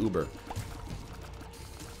 perhaps in an Uber.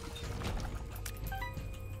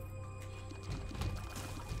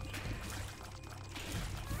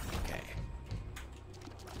 Okay.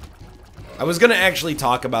 I was gonna actually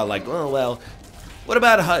talk about like, oh well, what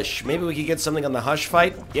about Hush? Maybe we could get something on the Hush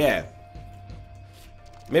fight? Yeah.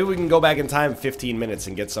 Maybe we can go back in time 15 minutes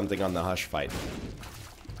and get something on the Hush fight.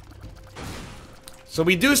 So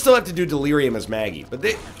we do still have to do Delirium as Maggie, but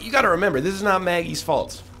you gotta remember, this is not Maggie's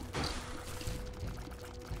fault.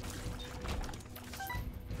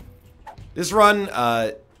 This run,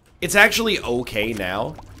 it's actually okay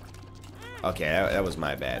now. Okay, that was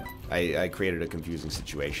my bad. I created a confusing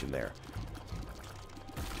situation there.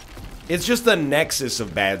 It's just the nexus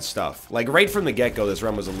of bad stuff. Like, right from the get-go, this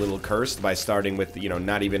run was a little cursed by starting with, you know,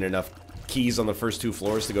 not even enough keys on the first 2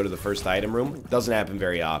 floors to go to the first item room. Doesn't happen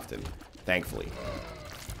very often, thankfully.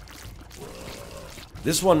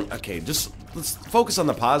 This one, okay, just let's focus on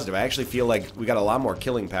the positive. I actually feel like we got a lot more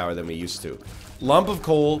killing power than we used to. Lump of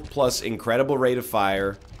coal plus incredible rate of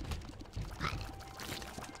fire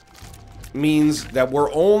means that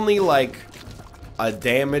we're only like a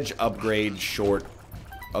damage upgrade short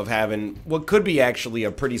of having what could be actually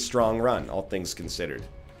a pretty strong run, all things considered.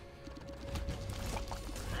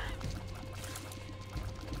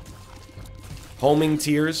 Homing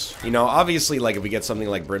tiers, you know, obviously, like, if we get something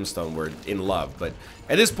like Brimstone, we're in love, but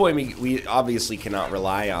at this point, we obviously cannot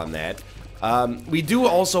rely on that. We do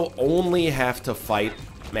also only have to fight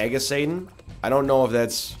Mega Satan. I don't know if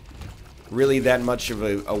that's really that much of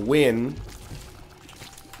a win.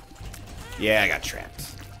 Yeah, I got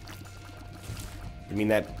trapped. I mean,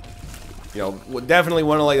 that, you know, definitely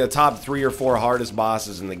one of, like, the top 3 or 4 hardest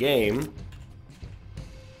bosses in the game.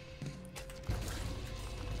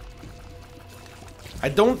 I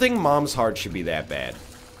don't think Mom's Heart should be that bad.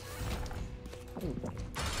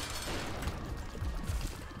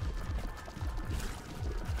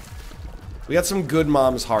 We got some good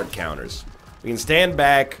Mom's Heart counters. We can stand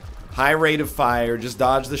back, high rate of fire, just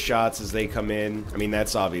dodge the shots as they come in. I mean,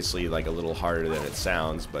 that's obviously like a little harder than it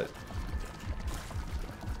sounds, but...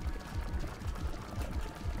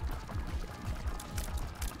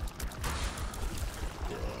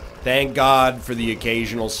 Thank God for the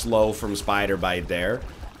occasional slow from Spider Bite there.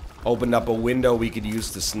 Opened up a window we could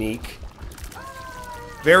use to sneak.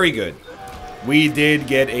 Very good. We did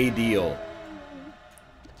get a deal.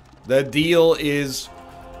 The deal is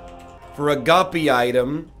for a guppy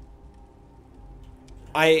item.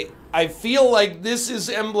 I feel like this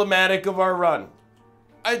is emblematic of our run.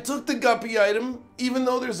 I took the guppy item, even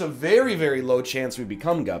though there's a very, very low chance we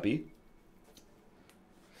become guppy.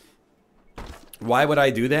 Why would I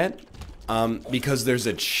do that? Because there's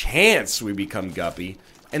a chance we become guppy,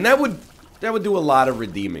 and that would do a lot of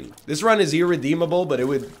redeeming. This run is irredeemable, but it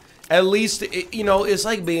would at least, you know, it's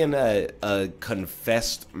like being a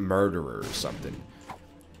confessed murderer or something.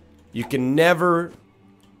 You can never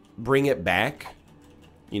bring it back.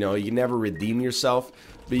 You know, you can never redeem yourself,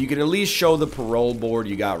 but you can at least show the parole board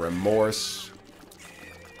you got remorse.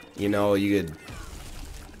 You know, you could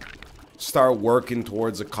start working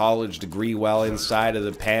towards a college degree while inside of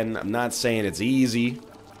the pen. I'm not saying it's easy.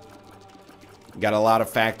 Got a lot of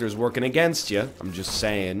factors working against you. I'm just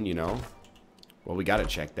saying, you know. Well, we gotta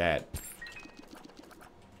check that.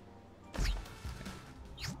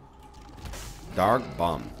 Dark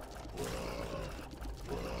Bum.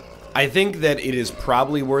 I think that it is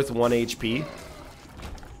probably worth 1 HP.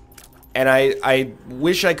 And I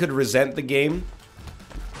wish I could resent the game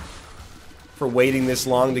for waiting this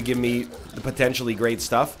long to give me the potentially great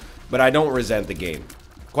stuff, but I don't resent the game.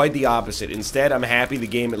 Quite the opposite. Instead, I'm happy the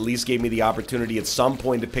game at least gave me the opportunity at some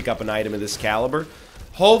point to pick up an item of this caliber.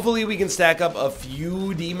 Hopefully we can stack up a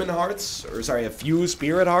few demon hearts, or sorry, a few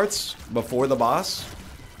spirit hearts before the boss.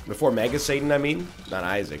 Before Mega Satan, I mean. Not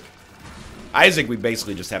Isaac. Isaac, we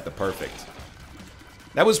basically just have the perfect.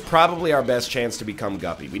 That was probably our best chance to become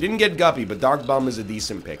Guppy. We didn't get Guppy, but Dark Bum is a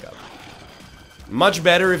decent pickup. Much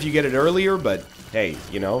better if you get it earlier, but hey,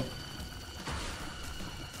 you know.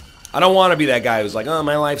 I don't want to be that guy who's like, oh,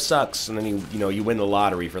 my life sucks. And then you know, you win the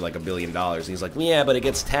lottery for like $1 billion. And he's like, yeah, but it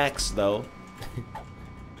gets taxed, though.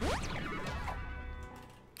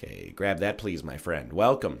 Okay, grab that, please, my friend.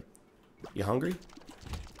 Welcome. You hungry?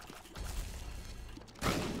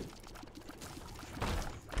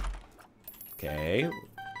 Okay.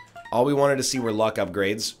 All we wanted to see were luck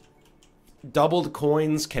upgrades. Doubled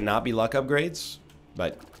coins cannot be luck upgrades,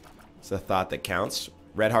 but it's a thought that counts.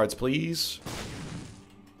 Red hearts, please.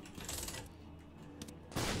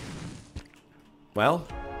 Well,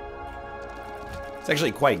 it's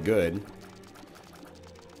actually quite good.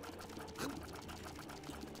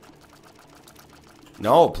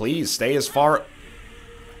 No, please, stay as far...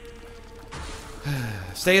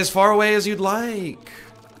 stay as far away as you'd like.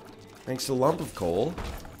 Thanks to Lump of Coal.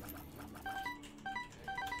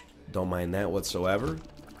 Don't mind that whatsoever.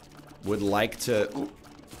 Would like to...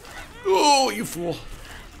 Oh, you fool.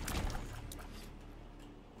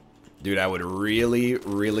 Dude, I would really,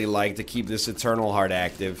 really like to keep this Eternal Heart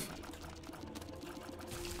active.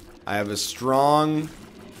 I have a strong,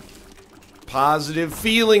 positive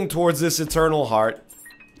feeling towards this Eternal Heart.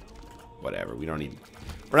 Whatever, we don't need...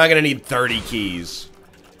 We're not gonna need 30 keys.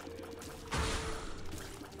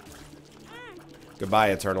 Goodbye,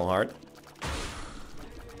 Eternal Heart.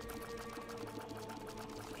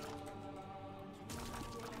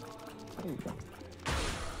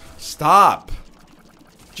 Stop.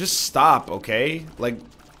 Just stop, okay? Like,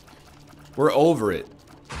 we're over it.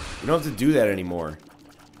 We don't have to do that anymore.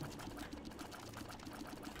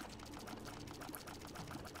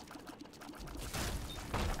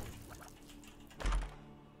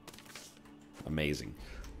 amazing.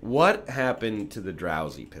 What happened to the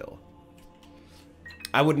drowsy pill?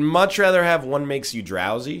 I would much rather have one makes you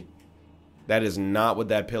drowsy. That is not what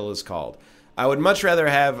that pill is called. I would much rather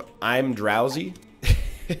have I'm drowsy.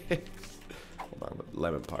 Hold on,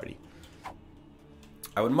 lemon party.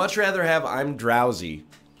 I would much rather have I'm drowsy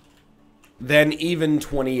than even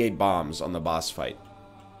 28 bombs on the boss fight.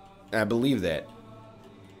 I believe that.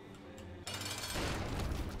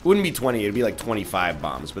 It wouldn't be 20, it'd be like 25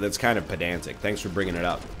 bombs, but that's kind of pedantic. Thanks for bringing it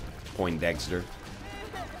up, Poindexter.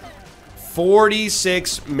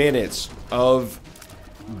 46 minutes of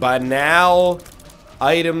banal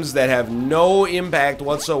items that have no impact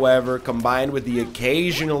whatsoever, combined with the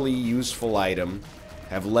occasionally useful item,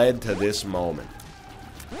 have led to this moment.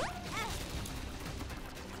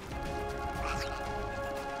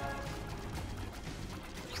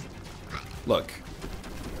 Look,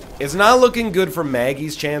 it's not looking good for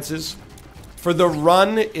Maggie's chances. For the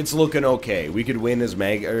run, it's looking okay. We could win as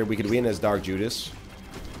we could win as Dark Judas.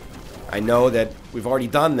 I know that we've already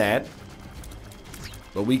done that,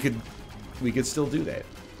 but we could still do that.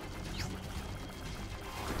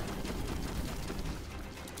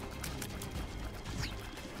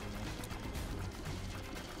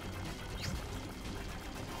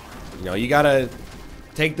 You know, you gotta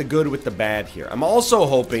take the good with the bad here. I'm also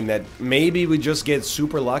hoping that maybe we just get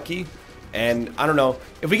super lucky, and I don't know,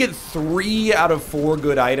 if we get 3 out of 4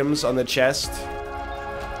 good items on the chest,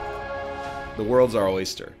 the world's our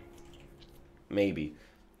oyster. Maybe.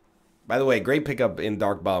 By the way, great pickup in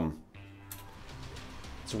Dark Bum.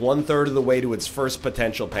 It's 1/3 of the way to its first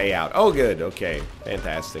potential payout. Oh, good. Okay.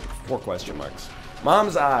 Fantastic. 4 question marks.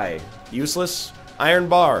 Mom's Eye. Useless. Iron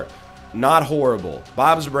Bar. Not horrible.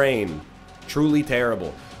 Bob's Brain. Truly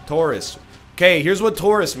terrible. Taurus. Okay, here's what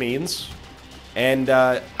Taurus means. And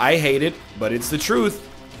I hate it, but it's the truth.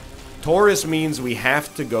 Taurus means we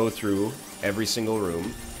have to go through every single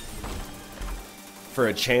room for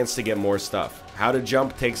a chance to get more stuff. How to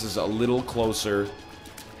Jump takes us a little closer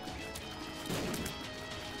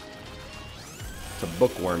to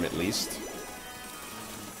Bookworm, at least.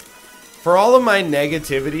 For all of my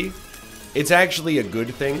negativity, it's actually a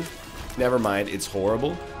good thing. Never mind, it's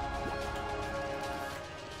horrible.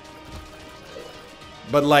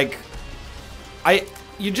 But like,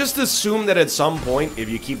 you just assume that at some point, if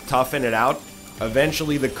you keep toughing it out,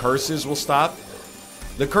 eventually the curses will stop.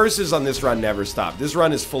 The curses on this run never stop. This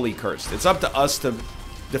run is fully cursed. It's up to us to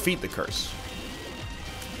defeat the curse.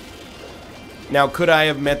 Now, could I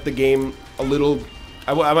have met the game a little...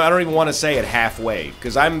 I don't even want to say it halfway,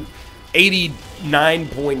 because I'm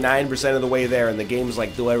 89.9% of the way there, and the game's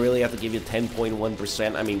like, do I really have to give you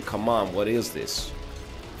 10.1%? I mean, come on, what is this?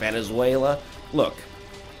 Venezuela? Look.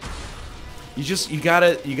 You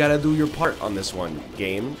gotta do your part on this one,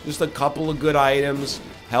 game. Just a couple of good items.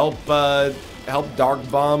 Help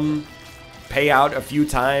Dark Bum pay out a few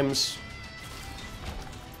times.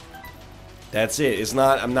 That's it. It's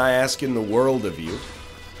not, I'm not asking the world of you.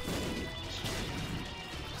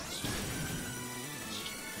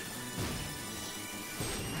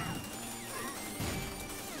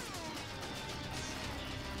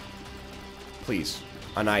 Please,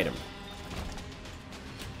 an item.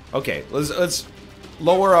 Okay, let's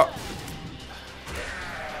lower up.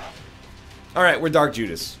 All right, we're Dark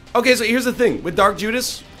Judas. Okay, so here's the thing with Dark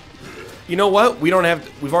Judas. You know what? We've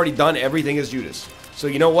already done everything as Judas. So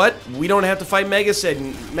you know what? We don't have to fight Mega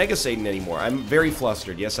Satan anymore. I'm very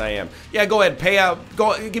flustered. Yes, I am. Yeah, go ahead, pay out.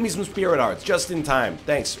 Go, give me some Spirit Hearts just in time.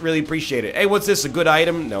 Thanks, really appreciate it. Hey, what's this? A good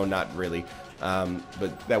item? No, not really.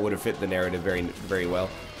 But that would have fit the narrative very, very well.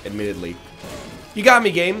 Admittedly. You got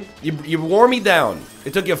me, game. You wore me down.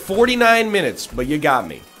 It took you 49 minutes, but you got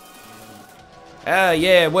me. Ah,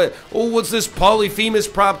 yeah, what's this Polyphemus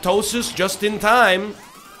proptosis? Just in time.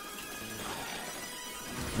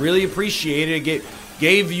 Really appreciate it.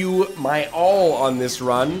 Gave you my all on this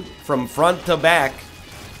run, from front to back.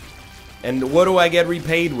 And what do I get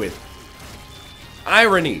repaid with?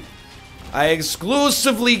 Irony. I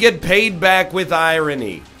exclusively get paid back with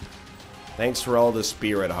irony. Thanks for all the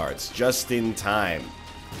Spirit Hearts. Just in time.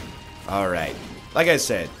 Alright. Like I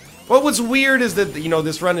said, what's weird is that, you know,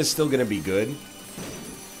 this run is still going to be good.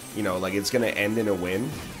 You know, like, it's going to end in a win.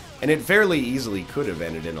 And it fairly easily could have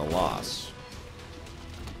ended in a loss.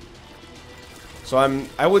 So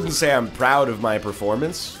I wouldn't say I'm proud of my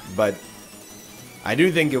performance, but I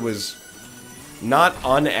do think it was not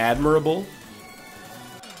unadmirable.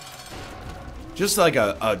 Just like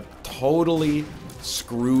a totally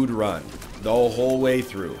screwed run the whole way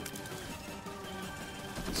through.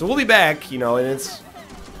 So we'll be back, you know, and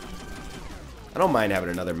I don't mind having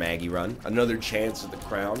another Maggie run. Another chance at the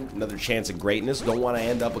crown. Another chance at greatness. Don't want to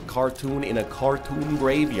end up a cartoon in a cartoon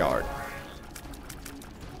graveyard.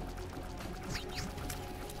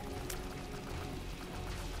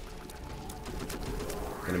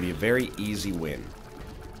 Gonna be a very easy win.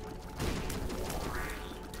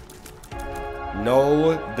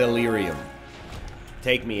 No delirium.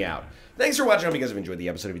 Take me out. Thanks for watching. I hope you guys have enjoyed the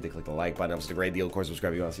episode. If you did, click the like button. Helps a great deal. Of course,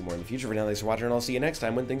 subscribe if you want to see more in the future. For now, thanks for watching, and I'll see you next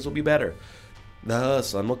time when things will be better. The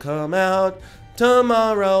sun will come out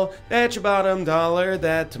tomorrow. Bet your bottom dollar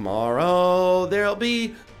that tomorrow there'll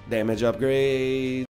be damage upgrades.